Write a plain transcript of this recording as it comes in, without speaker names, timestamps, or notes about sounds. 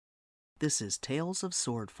This is Tales of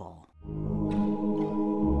Swordfall.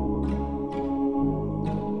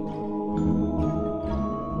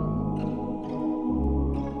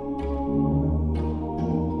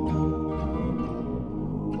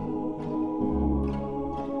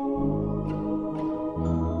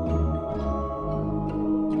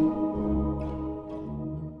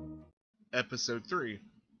 Episode 3,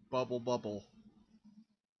 Bubble Bubble.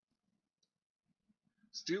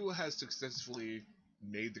 Stu has successfully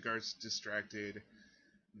made the guards distracted.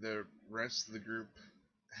 The rest of the group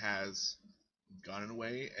has gone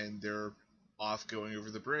away and they're off going over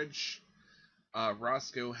the bridge.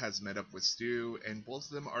 Roscoe has met up with Stu and both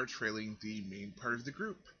of them are trailing the main part of the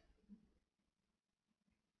group.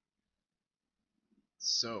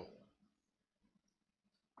 So,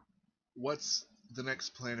 what's the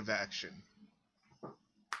next plan of action?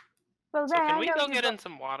 Well, So Ray, can I we know go you get in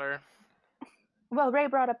some water? Well, Ray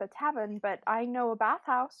brought up a tavern, but I know a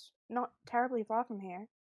bathhouse not terribly far from here.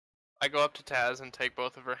 I go up to Taz and take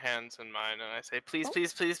both of her hands in mine, and I say, please, Oh.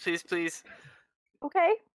 please, please, please, please.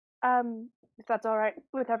 Okay. If that's all right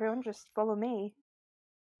with everyone, just follow me.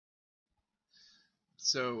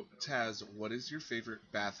 So, Taz, what is your favorite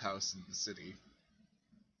bathhouse in the city?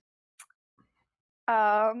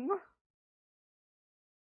 I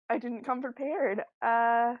didn't come prepared.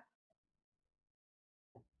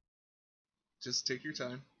 Just take your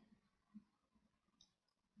time.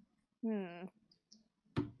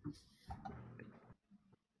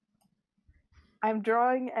 I'm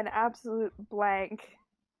drawing an absolute blank.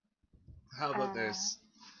 How about this?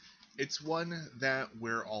 It's one that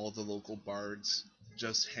where all the local bards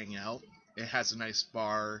just hang out. It has a nice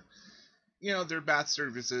bar. You know, their bath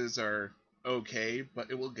services are okay,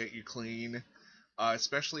 but it will get you clean.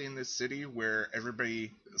 Especially in this city where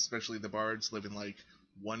everybody, especially the bards, live in like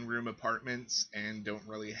one-room apartments and don't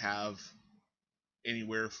really have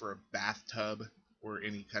anywhere for a bathtub or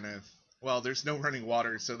any kind of... Well, there's no running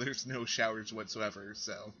water, so there's no showers whatsoever,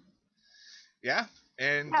 so... Yeah,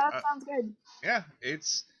 and... Yeah, that sounds good. Yeah,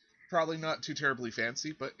 it's probably not too terribly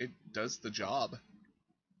fancy, but it does the job.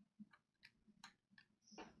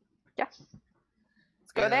 Yeah.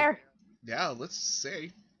 Let's go there. Yeah, let's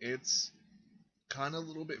say it's kind of a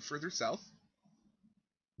little bit further south.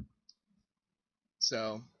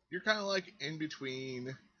 So, you're kind of like in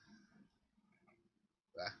between...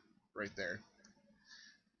 right there.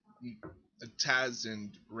 Taz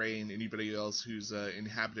and Ray and anybody else who's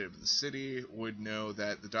inhabitant of the city would know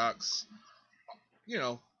that the docks, you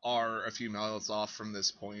know, are a few miles off from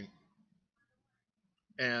this point.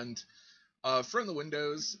 And from the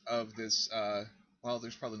windows of this, well,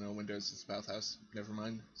 there's probably no windows in this bathhouse. Never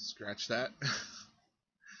mind, scratch that.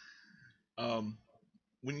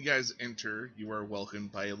 When you guys enter, you are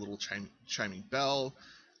welcomed by a little chiming bell,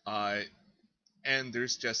 and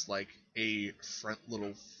there's just like a front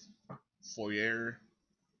little foyer,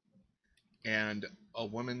 and a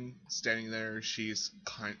woman standing there. She's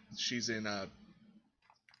in a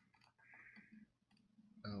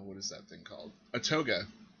what is that thing called? A toga.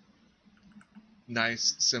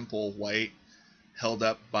 Nice, simple white, held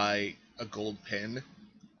up by a gold pin,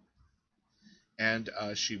 and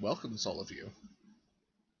she welcomes all of you.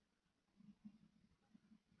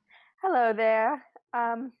 Hello there.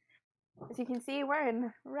 As you can see, we're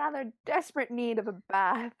in rather desperate need of a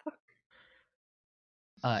bath.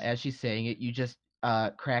 As she's saying it, you just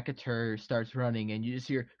Krakatur starts running, and you just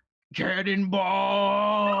hear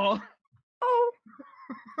cannonball. Oh,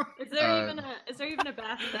 Is there even a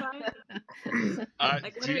bath nearby?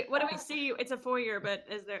 What do we see? It's a foyer, but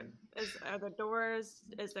are there doors?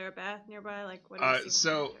 Is there a bath nearby? Like what do we see?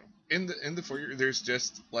 So in the foyer, there's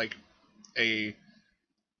just like a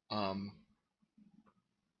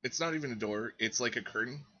it's not even a door. It's like a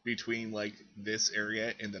curtain between like this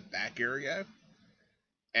area and the back area,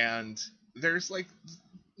 and there's like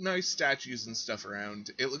nice statues and stuff around.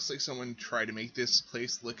 It looks like someone tried to make this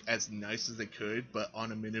place look as nice as they could, but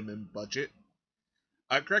on a minimum budget.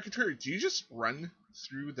 Krakatur, do you just run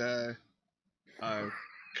through the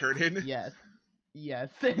curtain? Yes,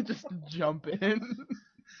 just jump in.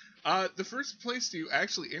 The first place to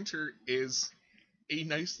actually enter is a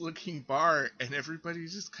nice looking bar, and everybody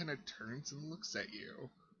just kind of turns and looks at you.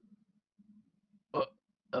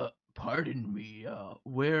 Pardon me,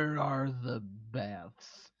 where are the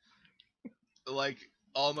baths? Like,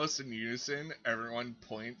 almost in unison, everyone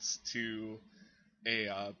points to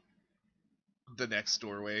the next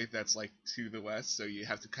doorway that's, like, to the west, so you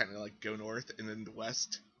have to kind of, like, go north and then the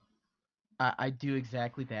west. I do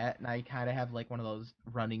exactly that, and I kind of have, like, one of those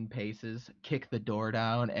running paces, kick the door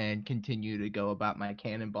down, and continue to go about my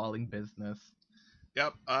cannonballing business.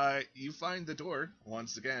 Yep. You find the door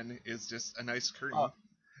once again is just a nice curtain. Oh,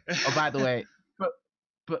 by the way,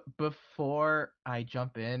 but before I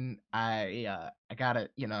jump in, I gotta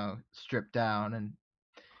strip down and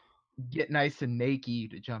get nice and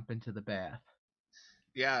naked to jump into the bath.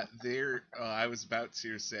 Yeah, there. I was about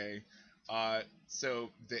to say. So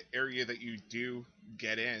the area that you do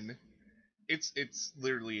get in, it's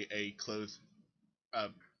literally a clothes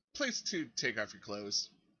place to take off your clothes.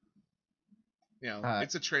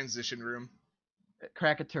 It's a transition room.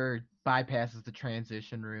 Krakatur bypasses the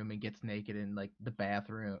transition room and gets naked in like the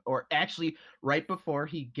bathroom, or actually right before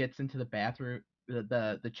he gets into the bathroom,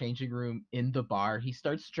 the changing room in the bar, he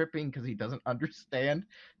starts stripping because he doesn't understand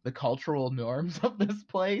the cultural norms of this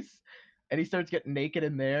place, and he starts getting naked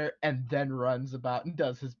in there and then runs about and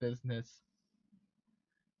does his business.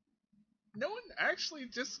 No one actually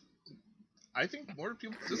just. I think more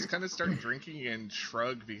people just kind of start drinking and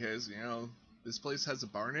shrug because this place has a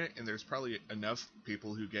bar in it, and there's probably enough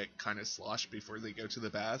people who get kind of sloshed before they go to the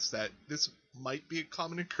baths that this might be a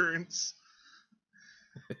common occurrence.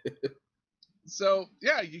 So,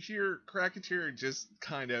 yeah, you hear Krakatur just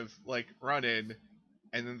kind of, like, run in,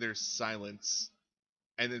 and then there's silence.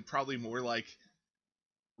 And then probably more like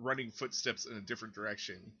running footsteps in a different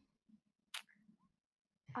direction.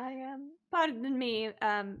 I am. Pardon me.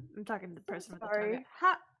 I'm talking to the person with the Sorry.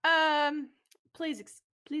 target.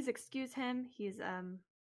 Please excuse him. He's a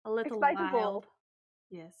little Excitable. wild.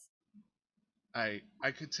 Yes. I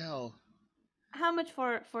could tell. How much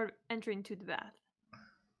for entering to the bath?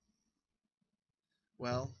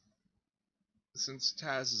 Well, since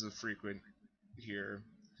Taz is a frequent here,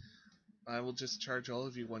 I will just charge all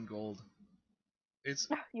of you 1 gold.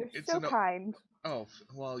 You're it's so kind. Oh,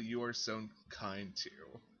 well, you are so kind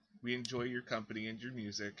too. We enjoy your company and your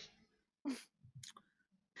music.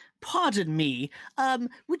 Pardon me,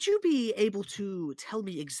 would you be able to tell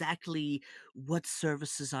me exactly what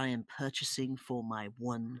services I am purchasing for my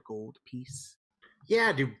 1 gold piece?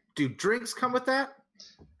 Yeah, do drinks come with that?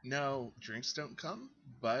 No, drinks don't come,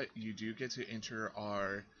 but you do get to enter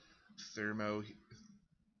our thermal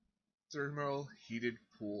heated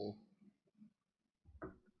pool.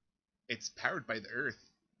 It's powered by the earth.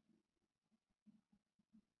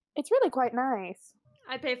 It's really quite nice.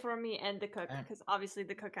 I pay for me and the cook, because obviously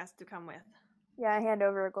the cook has to come with. Yeah, I hand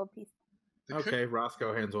over a gold piece. Okay,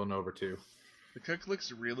 Roscoe hands one over too. The cook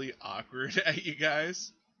looks really awkward at you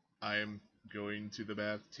guys. I am going to the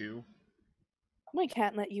bath too. We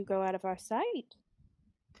can't let you go out of our sight.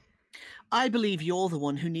 I believe you're the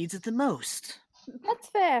one who needs it the most. That's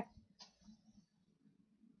fair.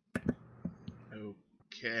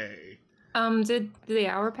 Okay. Did the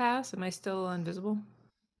hour pass? Am I still invisible?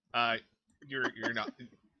 You're not.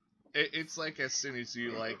 It's like as soon as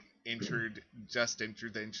you just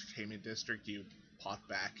entered the entertainment district, you pop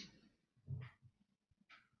back.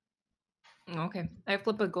 Okay, I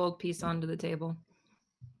flip a gold piece onto the table.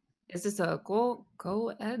 Is this a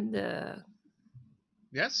co-ed?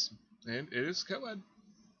 Yes, and it is co-ed.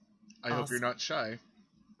 I hope you're Awesome. not shy.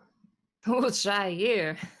 Oh, shy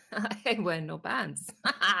here. I ain't wearing no pants.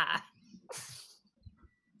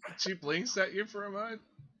 She blinks at you for a moment.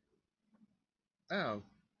 Oh,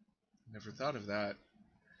 never thought of that.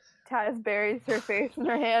 Taz buries her face in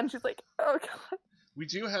her hand. She's like, oh god. We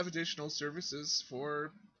do have additional services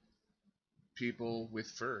for people with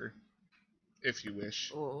fur, if you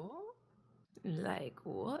wish. Oh? Like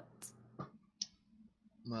what?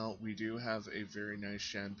 Well, we do have a very nice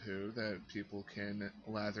shampoo that people can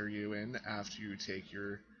lather you in after you take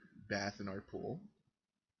your bath in our pool.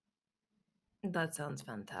 That sounds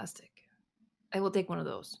fantastic. I will take one of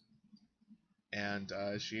those. And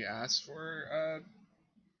she asks for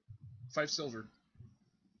 5 silver.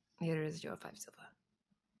 Here is your 5 silver.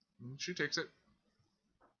 She takes it.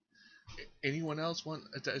 Anyone else want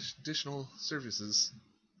additional services?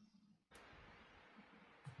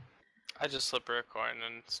 I just slip her a coin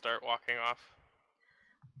and start walking off.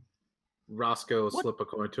 Roscoe will slip a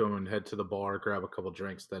coin to him and head to the bar, grab a couple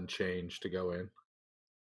drinks, then change to go in.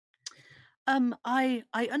 I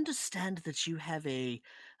understand that you have a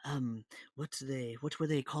what were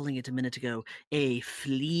they calling it a minute ago? A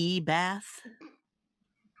flea bath?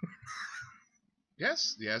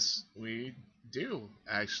 Yes, we do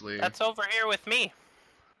actually. That's over here with me.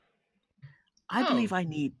 I believe I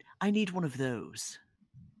need one of those.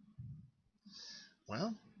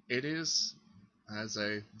 Well, it is, as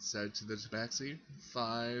I said to the tabaxi,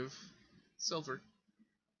 5 silver.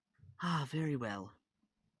 Ah, very well.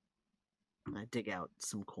 I dig out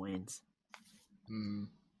some coins.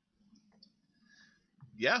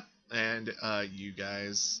 Yeah, and you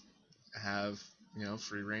guys have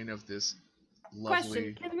free reign of this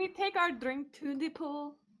lovely. Question: can we take our drink to the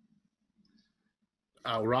pool?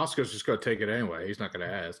 Roscoe's just going to take it anyway. He's not going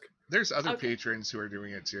to ask. There's other Okay. patrons who are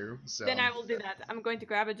doing it too. So Then I will do that. I'm going to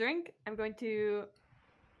grab a drink. I'm going to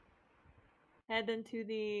head into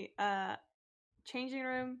the changing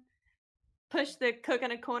room, push the cook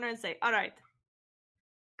in a corner, and say, "All right,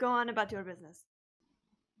 go on about your business."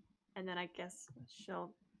 And then I guess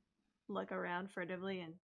she'll look around furtively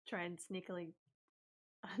and try and sneakily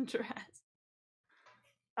undress.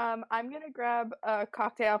 I'm gonna grab a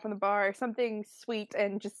cocktail from the bar, something sweet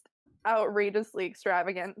and just outrageously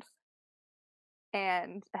extravagant,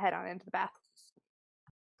 and head on into the bath.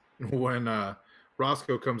 When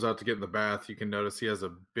Roscoe comes out to get in the bath, you can notice he has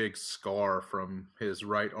a big scar from his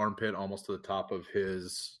right armpit almost to the top of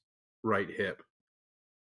his right hip.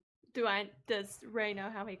 Does Ray know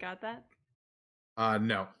how he got that?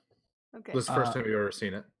 No. Okay. This is the first time you've ever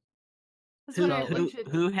seen it. That's what I Who, should-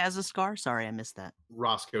 who has a scar? Sorry, I missed that.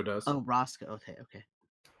 Roscoe does. Oh, Roscoe. Okay.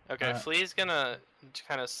 Okay, Flea's gonna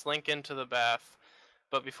kind of slink into the bath,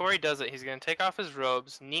 but before he does it, he's gonna take off his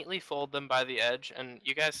robes, neatly fold them by the edge, and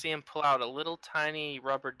you guys see him pull out a little tiny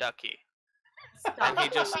rubber ducky. And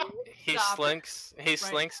he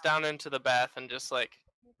slinks down into the bath and just like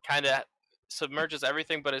kind of submerges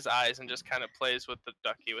everything but his eyes and just kind of plays with the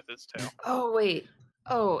ducky with his tail. Oh, wait.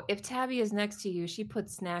 Oh, if Tabby is next to you, she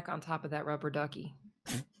puts Snack on top of that rubber ducky.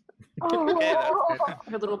 Okay,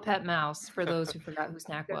 Her little pet mouse, for those who forgot who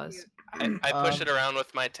Snack was. I push it around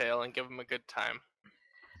with my tail and give him a good time.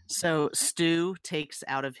 So Stu takes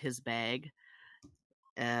out of his bag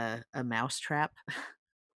a mouse trap,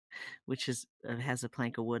 which has a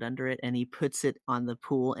plank of wood under it, and he puts it on the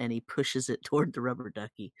pool and he pushes it toward the rubber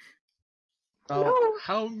ducky. Oh,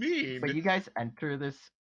 How mean! when you guys enter this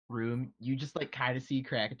room, you just like kind of see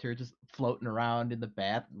Krakatur just floating around in the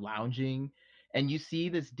bath, lounging, and you see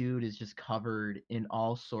this dude is just covered in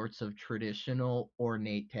all sorts of traditional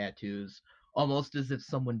ornate tattoos, almost as if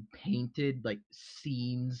someone painted like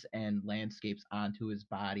scenes and landscapes onto his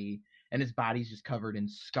body, and his body's just covered in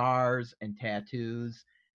scars and tattoos,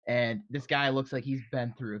 and this guy looks like he's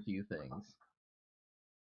been through a few things.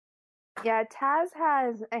 Yeah, Taz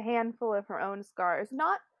has a handful of her own scars,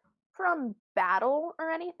 not from battle or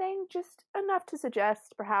anything, just enough to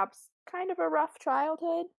suggest perhaps kind of a rough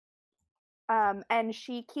childhood. And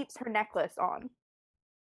she keeps her necklace on.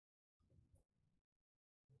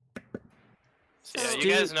 So yeah, you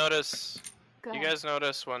guys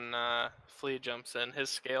notice when Flea jumps in, his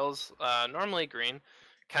scales, normally green,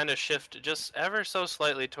 kind of shift just ever so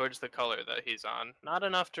slightly towards the color that he's on. Not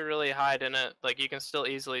enough to really hide in it, like you can still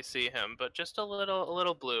easily see him, but just a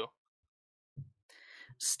little blue.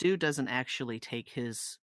 Stu doesn't actually take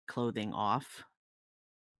his clothing off.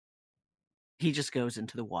 He just goes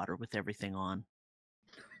into the water with everything on.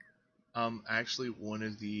 Actually, one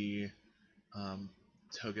of the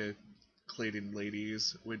toga-clad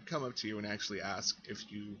ladies would come up to you and actually ask if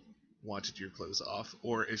you wanted your clothes off,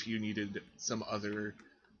 or if you needed some other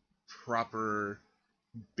proper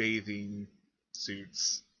bathing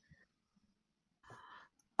suits.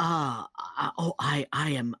 I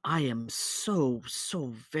am so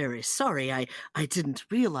very sorry. I didn't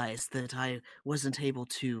realize that I wasn't able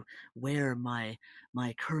to wear my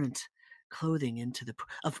current clothing into the.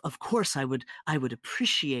 Of course, I would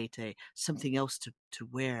appreciate something else to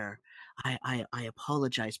wear. I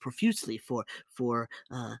apologize profusely for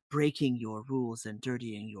breaking your rules and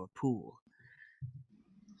dirtying your pool.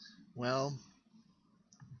 Well,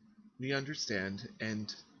 we understand,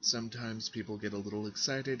 and sometimes people get a little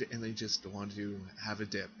excited and they just want to have a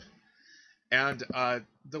dip. And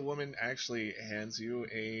the woman actually hands you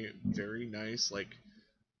a very nice, like,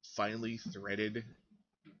 finely threaded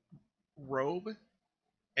robe,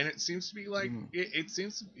 and it seems to be like it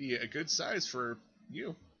seems to be a good size for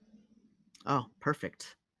you. Oh,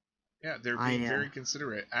 perfect. Yeah, they're being very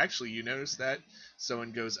considerate. Actually, you notice that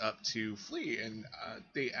someone goes up to Flea and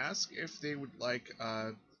they ask if they would like.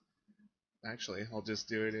 Actually, I'll just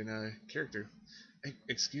do it in a character.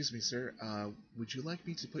 Excuse me, sir. Would you like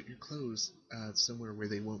me to put your clothes somewhere where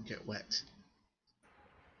they won't get wet?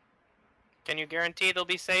 Can you guarantee they'll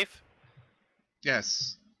be safe?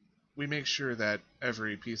 Yes. We make sure that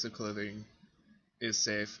every piece of clothing is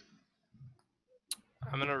safe.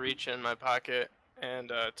 I'm gonna reach in my pocket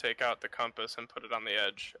and take out the compass and put it on the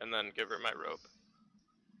edge, and then give her my robe.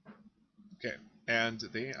 Okay, and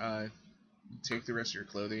they take the rest of your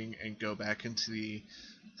clothing and go back into the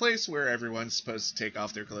place where everyone's supposed to take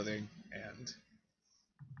off their clothing, and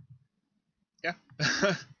yeah.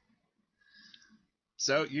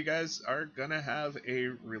 So you guys are gonna have a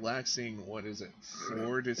relaxing, what is it,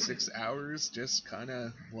 4 to 6 hours, just kind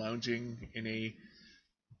of lounging in a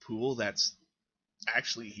pool that's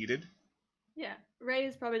actually heated. Yeah, Ray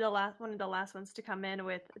is probably one of the last ones to come in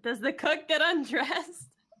with. Does the cook get undressed?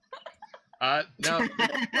 No,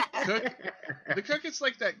 the cook is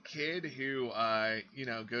like that kid who,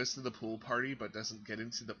 goes to the pool party but doesn't get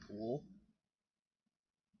into the pool.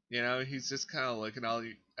 He's just kind of looking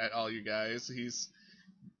at all you guys.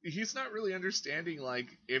 He's not really understanding,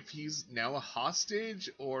 like, if he's now a hostage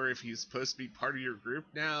or if he's supposed to be part of your group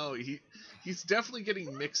now. He's definitely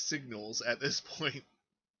getting mixed signals at this point.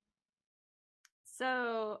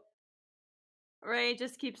 So Ray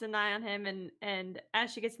just keeps an eye on him, and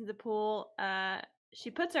as she gets into the pool, she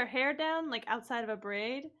puts her hair down, like, outside of a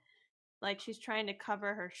braid, like she's trying to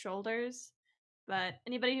cover her shoulders. But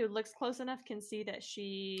anybody who looks close enough can see that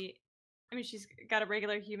she's got a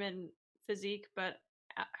regular human physique, but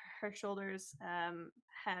her shoulders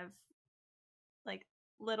have, like,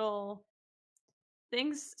 little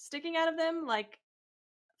things sticking out of them, like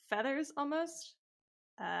feathers almost.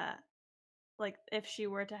 Like if she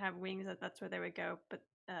were to have wings, that's where they would go. But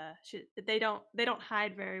they don't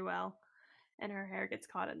hide very well, and her hair gets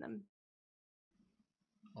caught in them.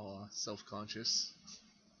 Aw, self-conscious.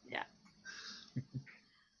 Yeah.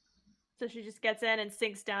 So she just gets in and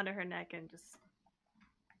sinks down to her neck and just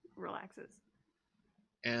relaxes.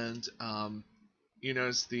 And you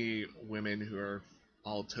notice the women who are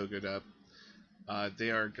all togaed up.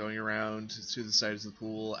 They are going around to the sides of the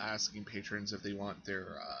pool asking patrons if they want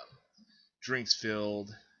their drinks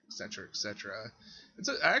filled, etc., etc. It's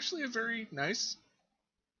actually a very nice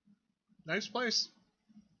place.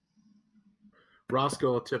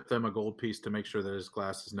 Roscoe will tip them a gold piece to make sure that his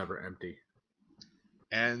glass is never empty.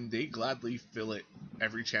 And they gladly fill it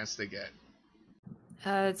every chance they get.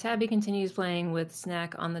 Tabby continues playing with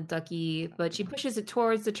Snack on the ducky, but she pushes it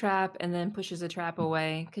towards the trap and then pushes the trap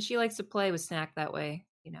away because she likes to play with Snack that way.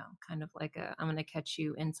 Kind of like I'm going to catch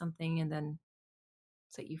you in something and then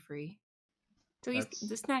set you free. So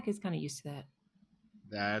the Snack is kind of used to that.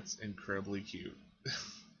 That's incredibly cute.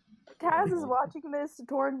 Taz is watching this,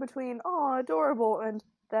 torn between, oh, adorable, and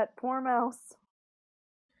that poor mouse.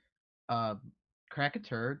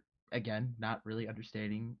 Krakatur, again, not really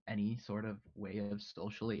understanding any sort of way of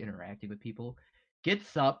socially interacting with people,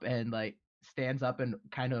 gets up and, like, stands up and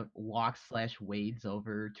kind of walks/wades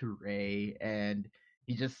over to Ray, and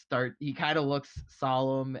he kind of looks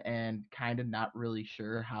solemn and kind of not really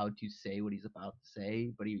sure how to say what he's about to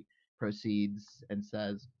say, but he proceeds and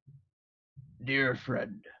says, "Dear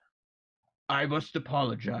friend, I must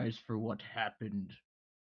apologize for what happened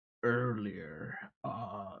earlier.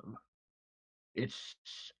 It's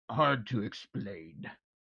hard to explain."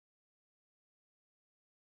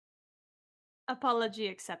 Apology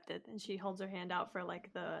accepted, and she holds her hand out for,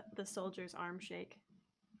 like, the soldier's arm shake.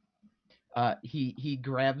 He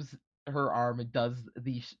grabs her arm and does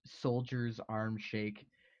the soldier's arm shake.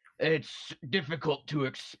 "It's difficult to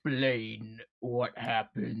explain what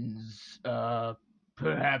happens.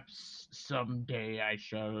 Perhaps someday I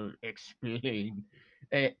shall explain."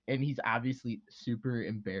 And he's obviously super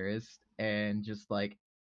embarrassed and just, like,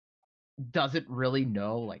 doesn't really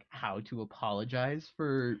know, like, how to apologize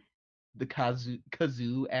for the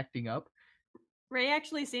kazoo acting up. Ray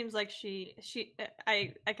actually seems like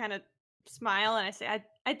I kind of smile and I say,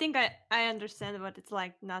 I think I understand what it's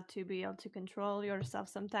like not to be able to control yourself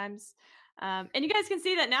sometimes. And you guys can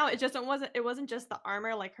see that now. It wasn't just the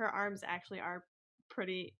armor. Like, her arms actually are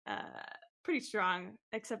pretty strong,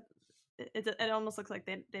 except it almost looks like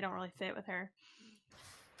they don't really fit with her.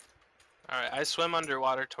 Alright, I swim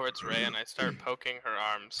underwater towards Ray and I start poking her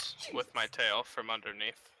arms with my tail from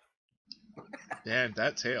underneath. Damn,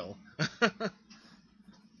 that tail.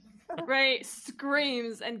 Ray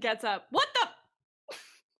screams and gets up. What the?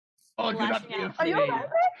 Oh, do not be Are you afraid. alright?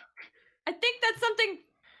 I think that's something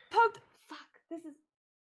poked. Fuck. This is.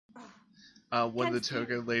 One of the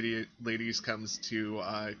toga ladies comes to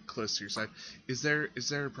close to your side. Is there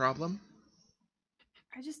a problem?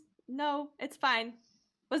 No, it's fine.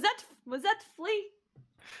 Was that Flea?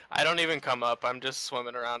 I don't even come up, I'm just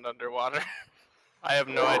swimming around underwater. I have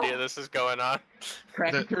no idea this is going on.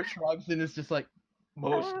 Krakatur shrugs and is just like,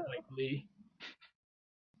 "Most likely."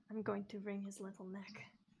 I'm going to wring his little neck.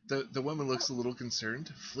 The woman looks a little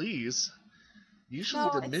concerned. Fleas? Usually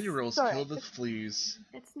No, the minerals sorry. kill the fleas.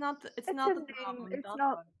 It's not the It's problem. it's Don't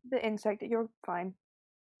not worry. the insect. You're fine.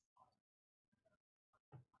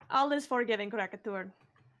 All is forgiven, Krakatur.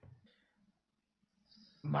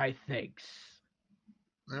 My thanks.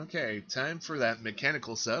 Okay, time for that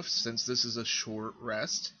mechanical stuff, since this is a short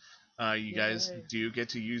rest. You guys do get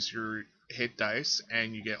to use your hit dice,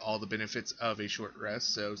 and you get all the benefits of a short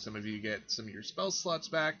rest. So some of you get some of your spell slots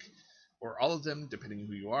back, or all of them, depending on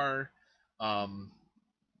who you are.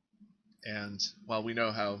 And while we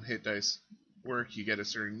know how hit dice work, you get a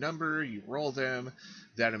certain number, you roll them,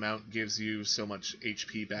 that amount gives you so much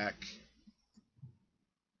HP back.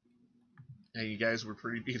 And you guys were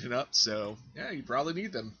pretty beaten up, so yeah, you probably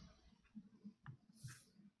need them.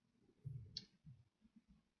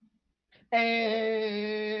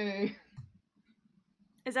 Hey!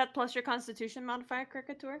 Is that plus your Constitution modifier,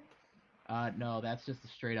 Cricketor? No, that's just a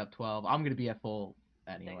straight up 12. I'm gonna be at full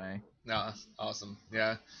anyway. No, awesome.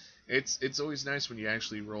 Yeah, it's always nice when you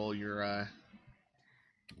actually roll your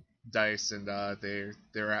dice and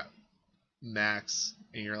they're at max,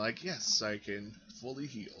 and you're like, yes, I can fully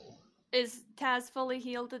heal. Is Taz fully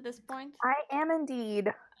healed at this point? I am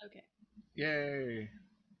indeed. Okay. Yay!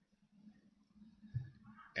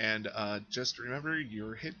 And just remember,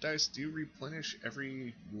 your hit dice do replenish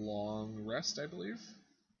every long rest, I believe.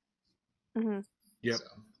 Mm-hmm. Yep. So,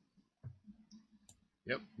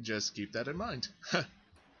 yep, just keep that in mind.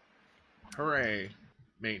 Hooray!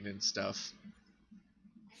 Maintenance stuff.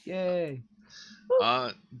 Yay!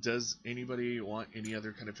 Does anybody want any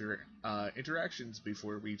other kind of interactions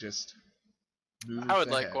before we just move I would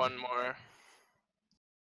ahead? like one more.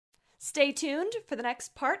 Stay tuned for the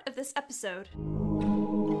next part of this episode.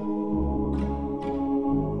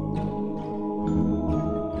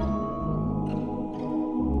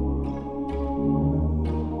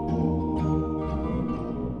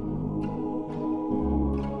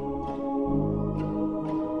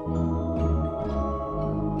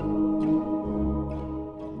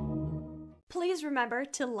 Please remember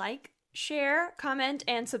to like, share, comment,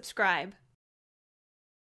 and subscribe.